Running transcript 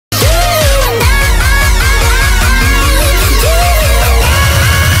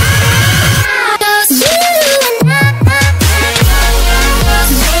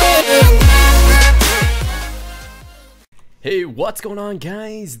What's going on,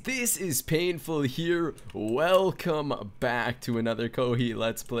 guys? This is Painful here. Welcome back to another Kohi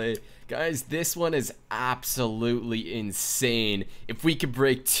Let's Play. Guys, this one is absolutely insane. If we could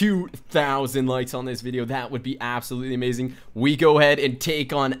break 2,000 likes on this video, that would be absolutely amazing. We go ahead and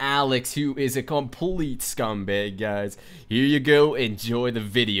take on Alex, who is a complete scumbag, guys. Here you go. Enjoy the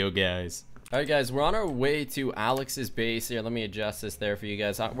video, guys. Alright guys, we're on our way to Alex's base here. Let me adjust this there for you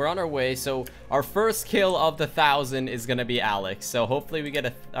guys. We're on our way, so our first kill of the 1,000 is gonna be Alex. So hopefully we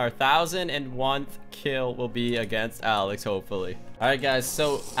get our 1,001th kill will be against Alex, hopefully. Alright guys,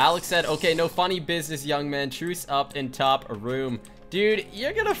 so Alex said, okay, no funny business, young man. Truce up in top room. Dude,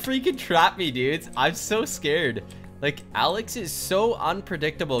 you're gonna freaking trap me, dudes. I'm so scared. Like, Alex is so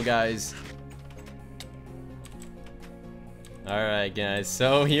unpredictable, guys. Alright guys,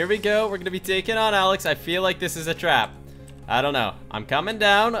 so here we go. We're gonna be taking on Alex. I feel like this is a trap. I don't know. I'm coming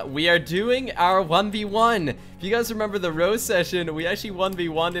down. We are doing our 1v1. If you guys remember the Rose session, we actually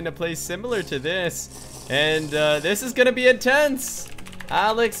 1v1'd in a place similar to this. And this is gonna be intense.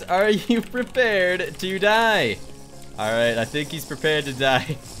 Alex, are you prepared to die? Alright, I think he's prepared to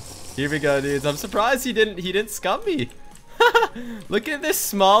die. Here we go, dudes. I'm surprised he didn't scum me. Look at this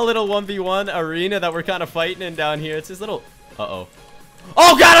small little 1v1 arena that we're kind of fighting in down here. It's this little... Uh-oh.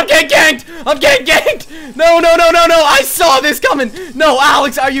 Oh god, I'm getting ganked! I'm getting ganked! No, no, no, no, no! I saw this coming! No,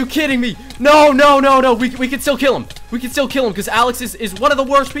 Alex, are you kidding me? No, no, no, no. We can still kill him. We can still kill him because Alex is one of the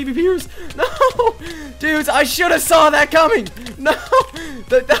worst PvPers. No! Dudes, I should have saw that coming! No!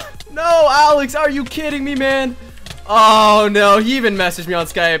 No, Alex, are you kidding me, man? Oh no, he even messaged me on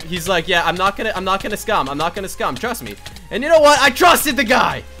Skype. He's like, yeah, I'm not gonna scum. I'm not gonna scum. Trust me. And you know what? I trusted the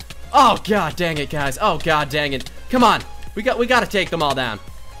guy! Oh god dang it, guys. Oh god dang it. Come on. We gotta take them all down.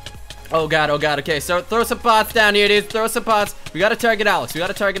 Oh god, okay, so throw some pots down here, dudes. Throw some pots. We gotta target Alex.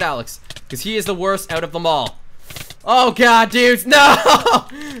 Because he is the worst out of them all. Oh god, dudes, no!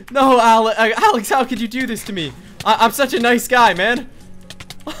 No, Alex, how could you do this to me? I'm such a nice guy, man.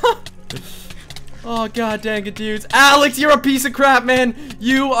 Oh god dang it, dudes. Alex, you're a piece of crap, man.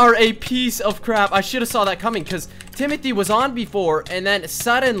 You are a piece of crap. I should have saw that coming because Timothy was on before and then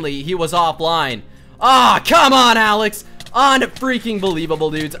suddenly he was offline. Ah, come on, Alex. Unfreaking believable,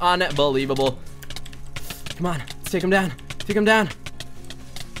 dudes. Unbelievable. Come on. Let's take him down. Take him down.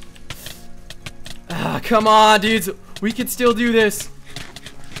 Ah, come on, dudes. We can still do this.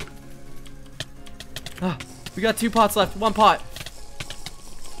 Ah, we got 2 pots left. 1 pot.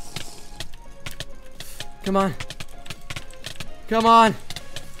 Come on. Come on.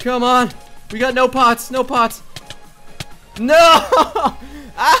 Come on. We got no pots. No pots. No!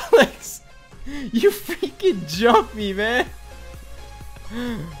 Alex! You freaking jumped me, man.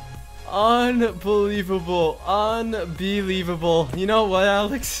 Unbelievable. Unbelievable. You know what,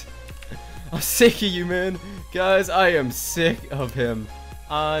 Alex? I'm sick of you, man. Guys, I am sick of him.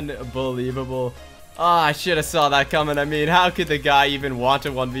 Unbelievable. Ah, I should have saw that coming. I mean, how could the guy even want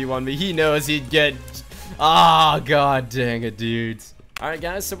to 1v1 me? He knows he'd get... Ah, god dang it, dudes. Alright,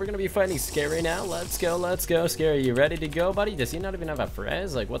 guys, so we're gonna be fighting Scary now. Let's go, Scary. You ready to go, buddy? Does he not even have a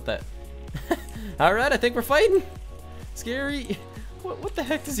Frez? Like, what the... Alright, I think we're fighting. Scary. What the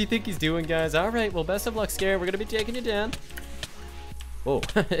heck does he think he's doing, guys? Alright, well, best of luck, Scary. We're gonna be taking you down. Whoa,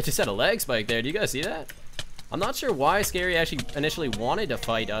 it just had a leg spike there. Do you guys see that? I'm not sure why Scary actually initially wanted to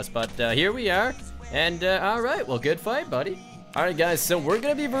fight us, but here we are. And, alright, well, good fight, buddy. Alright guys, so we're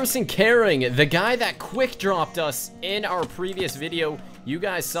gonna be versing Caring, the guy that quick dropped us in our previous video. You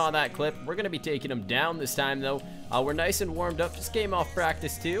guys saw that clip. We're gonna be taking him down this time though. We're nice and warmed up, just came off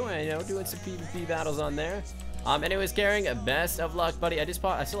practice too, and you know, doing some PvP battles on there. Anyways, Caring, best of luck, buddy. I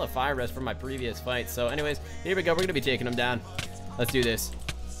still have fire rest from my previous fight, so anyways, here we go. We're gonna be taking him down. Let's do this.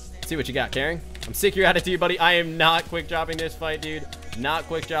 See what you got, Caring. I'm sick of your attitude, buddy. I am not quick dropping this fight, dude. Not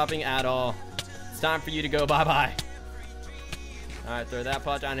quick dropping at all. It's time for you to go bye-bye. Alright, throw that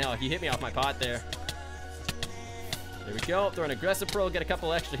pot downhill. He hit me off my pot there. There we go. Throw an aggressive pro, get a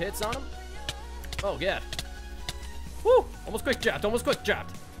couple extra hits on him. Oh, god. Woo! Almost quick dropped. Almost quick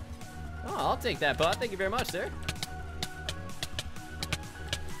dropped. Oh, I'll take that pot. Thank you very much, sir.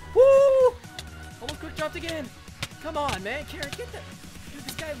 Woo! Almost quick dropped again. Come on, man. Karen, get that. Dude,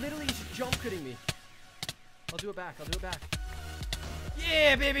 this guy literally is jump critting me. I'll do it back.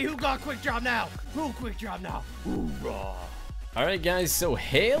 Yeah, baby. Who got quick drop now? Who quick drop now? Hoorah! Alright guys, so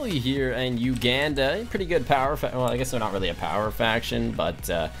Haley here and Uganda, pretty good power well, I guess they're not really a power faction, but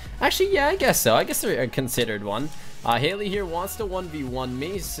actually, yeah, I guess so. I guess they're considered one. Haley here wants to 1v1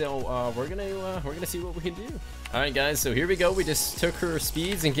 me, so we're gonna see what we can do. Alright guys, so here we go. We just took her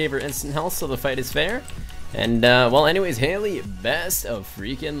speeds and gave her instant health, so the fight is fair. And well, anyways, Haley, best of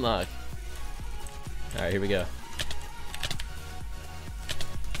freaking luck. Alright, here we go.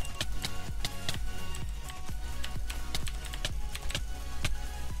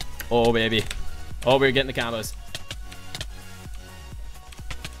 Oh, baby. Oh, we're getting the combos.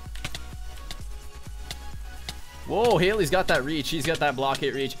 Whoa, Haley's got that reach. She's got that block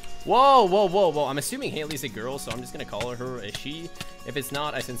hit reach. Whoa, whoa, whoa, whoa. I'm assuming Haley's a girl, so I'm just going to call her a she. If it's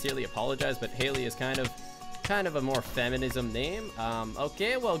not, I sincerely apologize, but Haley is kind of a more feminism name.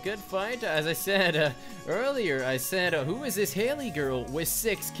 Okay, well, good fight. As I said earlier, I said, who is this Haley girl with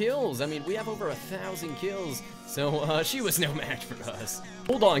 6 kills? I mean, we have over 1,000 kills, so she was no match for us.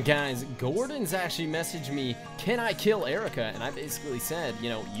 Hold on, guys. Gordon's actually messaged me, can I kill Erica? And I basically said, you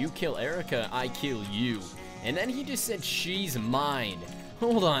know, you kill Erica, I kill you. And then he just said, she's mine.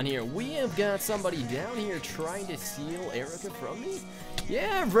 Hold on here. We have got somebody down here trying to steal Erica from me?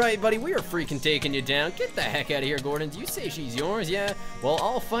 Yeah, right, buddy. We are freaking taking you down. Get the heck out of here, Gordon. Do you say she's yours? Yeah? Well,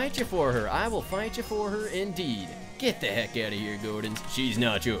 I'll fight you for her. I will fight you for her indeed. Get the heck out of here, Gordon. She's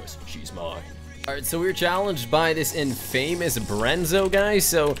not yours. She's mine. Alright, so we're challenged by this infamous Brenzo guy,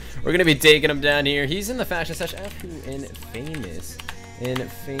 so we're going to be taking him down here. He's in the fashion section.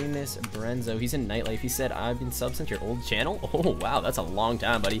 Infamous Brenzo. He's in nightlife. He said, I've been subbed since your old channel. Oh, wow. That's a long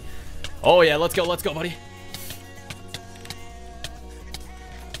time, buddy. Oh, yeah. Let's go, buddy.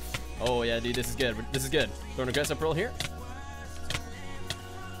 Oh, yeah, dude. This is good. This is good. Throwing aggressive pearl here.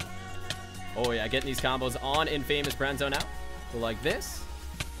 Oh, yeah. Getting these combos on infamous Brenzo now. So like this.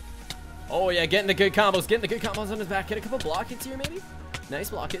 Oh, yeah. Getting the good combos. Getting the good combos on his back. Get a couple block hits here, maybe. Nice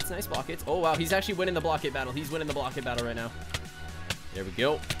block hits. Nice block hits. Oh, wow. He's actually winning the block hit battle. He's winning the block hit battle right now. There we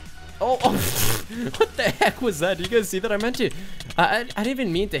go. Oh, what the heck was that? Do you guys see that? I meant to. I didn't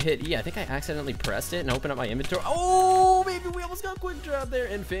even mean to hit E. I think I accidentally pressed it and opened up my inventory. Oh, baby, we almost got quick drop there.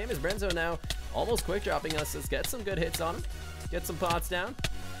 Infamous Brenzo now almost quick dropping us. Let's get some good hits on him. Get some pots down.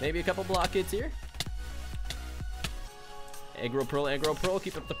 Maybe a couple block hits here. Aggro pearl.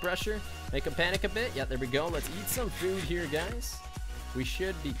 Keep up the pressure. Make him panic a bit. Yeah, there we go. Let's eat some food here, guys. We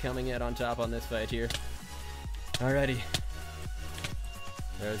should be coming out on top on this fight here. Alrighty.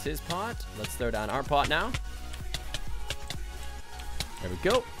 There's his pot. Let's throw down our pot now. There we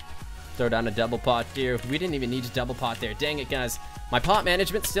go. Throw down a double pot here. We didn't even need a double pot there. Dang it, guys. My pot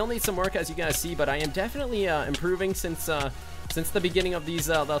management still needs some work, as you guys see, but I am definitely improving since the beginning of these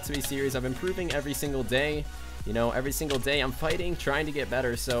Let's Be series. I'm improving every single day. You know, every single day I'm fighting, trying to get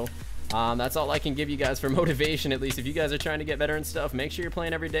better. So that's all I can give you guys for motivation, at least. If you guys are trying to get better and stuff, make sure you're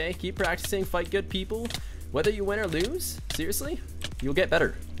playing every day. Keep practicing, fight good people. Whether you win or lose, seriously, you'll get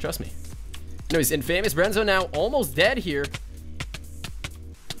better. Trust me. Anyways, infamous Brenzo now almost dead here.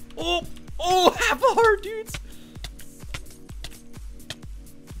 Oh, half a heart, dudes.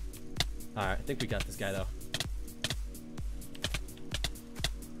 All right, I think we got this guy, though.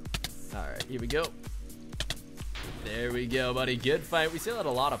 All right, here we go. There we go, buddy. Good fight. We still had a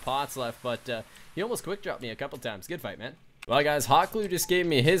lot of pots left, but he almost quick dropped me a couple times. Good fight, man. Well, guys, Hot Glue just gave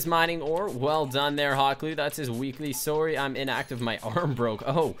me his mining ore. Well done there, Hot Glue. That's his weekly. Sorry, I'm inactive. My arm broke.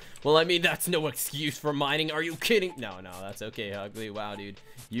 Oh, well, I mean, that's no excuse for mining. Are you kidding? No, that's okay, Hot Glue. Wow, dude.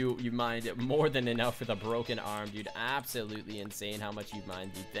 You mined more than enough with a broken arm, dude. Absolutely insane how much you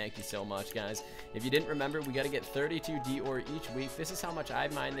mined, dude. Thank you so much, guys. If you didn't remember, we got to get 32 D ore each week. This is how much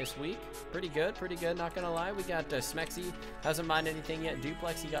I've mined this week. Pretty good, not gonna lie. We got Smexy hasn't mined anything yet.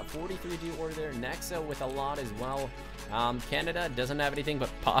 Duplex, he got 43 D ore there. Nexa with a lot as well. Canada doesn't have anything but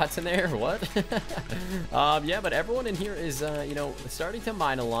pots in there. What? Yeah, but everyone in here is, you know, starting to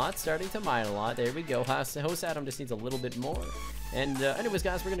mine a lot. There we go. Host Adam just needs a little bit more. And anyways,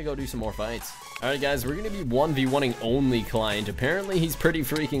 guys, we're gonna go do some more fights. Alright, guys, we're gonna be 1v1ing only Client. Apparently, he's pretty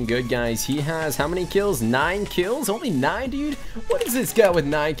freaking good, guys. He has how many kills? 9 kills? Only 9, dude? What is this guy with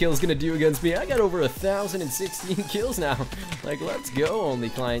 9 kills gonna do against me? I got over 1,016 kills now. Like, let's go, only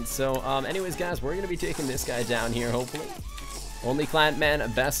Client. So, anyways, guys, we're gonna be taking this guy down here, hopefully. Only Client,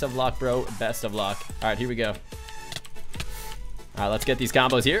 man. Best of luck, bro. Best of luck. Alright, here we go. Alright, let's get these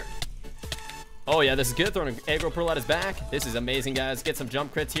combos here. Oh, yeah, this is good. Throwing an aggro pearl at his back. This is amazing, guys. Get some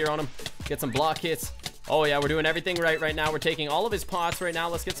jump crits here on him. Get some block hits. Oh, yeah, we're doing everything right now. We're taking all of his pots right now.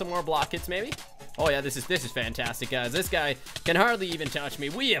 Let's get some more block hits, maybe. Oh, yeah, this is fantastic, guys. This guy can hardly even touch me.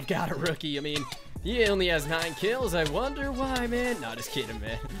 We have got a rookie. I mean, he only has 9 kills. I wonder why, man. No, just kidding,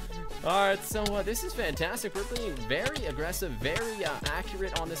 man. All right, so this is fantastic. We're being very aggressive, very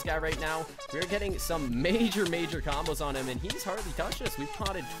accurate on this guy right now. We're getting some major combos on him, and he's hardly touched us. We've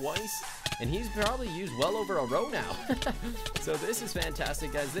potted twice, and he's probably used well over a row now. So this is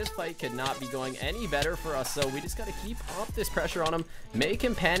fantastic, guys. This fight could not be going any better for us, so we just got to keep up this pressure on him, make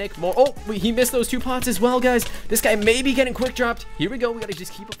him panic more. Oh, he missed those 2 pots as well, guys. This guy may be getting quick dropped. Here we go. We got to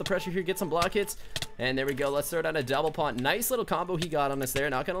just keep up the pressure here, get some block hits, and there we go. Let's throw down a double pot. Nice little combo he got on us there.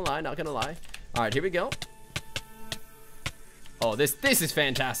 Not gonna lie. All right, here we go. Oh, this is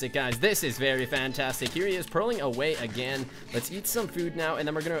fantastic, guys. This is very fantastic. Here he is, purling away again. Let's eat some food now, and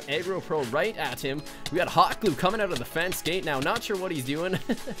then we're gonna aggro pro right at him. We got hot glue coming out of the fence gate now. Not sure what he's doing,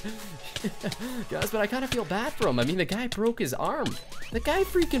 guys, but I kind of feel bad for him. I mean, the guy broke his arm. The guy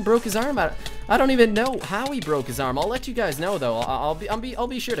freaking broke his arm. I don't even know how he broke his arm. I'll let you guys know though. I'll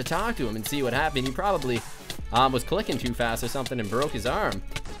be sure to talk to him and see what happened. He probably was clicking too fast or something and broke his arm.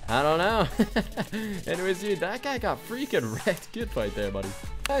 I don't know. Anyways, dude, that guy got freaking wrecked. Good fight there, buddy.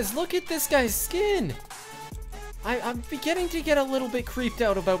 Guys, look at this guy's skin. I'm beginning to get a little bit creeped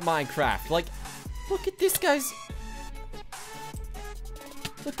out about Minecraft. Like, look at this guy's...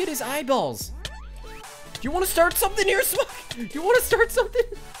 Look at his eyeballs. Do you want to start something here, Smoke? Do you want to start something?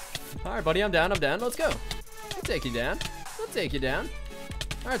 All right, buddy, I'm down. Let's go. I'll take you down.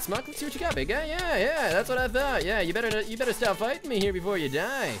 All right, Smuck, let's see what you got, big guy. Yeah, that's what I thought. Yeah, you better stop fighting me here before you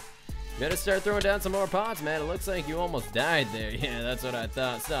die. You better start throwing down some more pots, man. It looks like you almost died there. Yeah, that's what I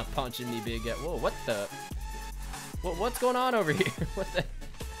thought. Stop punching me, big guy. Whoa, what the? What's going on over here? What the?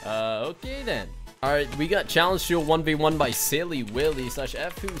 Okay then. All right, we got Challenge Shield 1v1 by Silly Willy /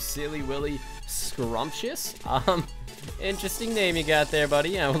 F2 Silly Willy Scrumptious. Interesting name you got there, buddy.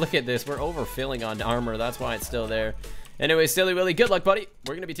 Yeah, look at this. We're overfilling on armor. That's why it's still there. Anyway, Silly Willy, good luck, buddy.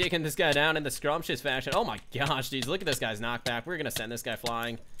 We're going to be taking this guy down in the scrumptious fashion. Oh my gosh, dudes, look at this guy's knockback. We're going to send this guy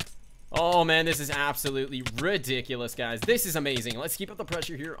flying. Oh man, this is absolutely ridiculous, guys. This is amazing. Let's keep up the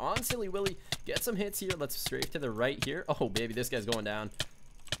pressure here on Silly Willy. Get some hits here. Let's strafe to the right here. Oh, baby, this guy's going down.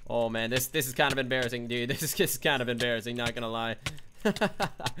 Oh man, this is kind of embarrassing, dude. This is kind of embarrassing, not going to lie.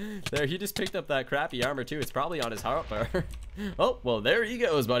 There, he just picked up that crappy armor too. It's probably on his hotbar. Oh, well, there he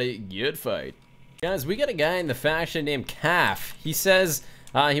goes, buddy. Good fight. Guys, we got a guy in the faction named Calf. He says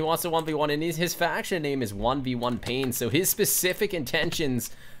he wants a 1v1, and his faction name is 1v1 Pain. So his specific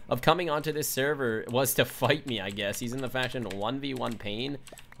intentions of coming onto this server was to fight me, I guess. He's in the faction 1v1 Pain.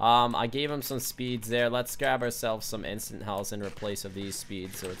 I gave him some speeds there. Let's grab ourselves some instant health in replace of these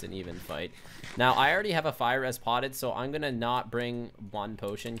speeds so it's an even fight. Now, I already have a fire res potted, so I'm going to not bring one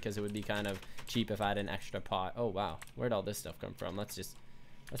potion because it would be kind of cheap if I had an extra pot. Oh, wow. Where'd all this stuff come from? Let's just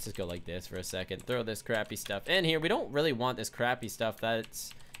go like this for a second. Throw this crappy stuff in here. We don't really want this crappy stuff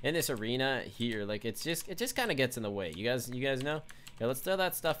that's in this arena here. Like, it just kind of gets in the way. You guys know? Yeah, let's throw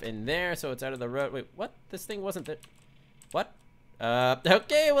that stuff in there so it's out of the road. Wait, what? This thing wasn't there. What?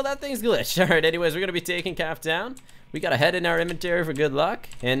 Okay, well, that thing's glitched. All right, anyways, we're going to be taking Calf down. We got a head in our inventory for good luck.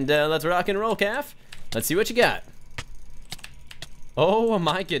 And let's rock and roll, Calf. Let's see what you got. Oh,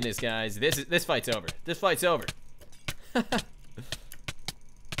 my goodness, guys. This fight's over. This fight's over.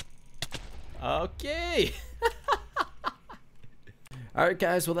 Okay. Alright,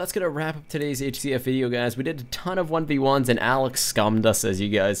 guys, well, that's gonna wrap up today's HCF video, guys. We did a ton of 1v1s, and Alex scummed us, as you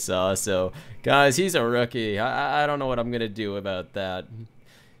guys saw. So, guys, he's a rookie. I don't know what I'm gonna do about that.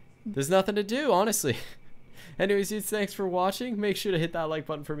 There's nothing to do, honestly. Anyways, dudes, thanks for watching. Make sure to hit that like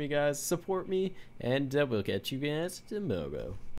button for me, guys. Support me, and we'll catch you guys tomorrow.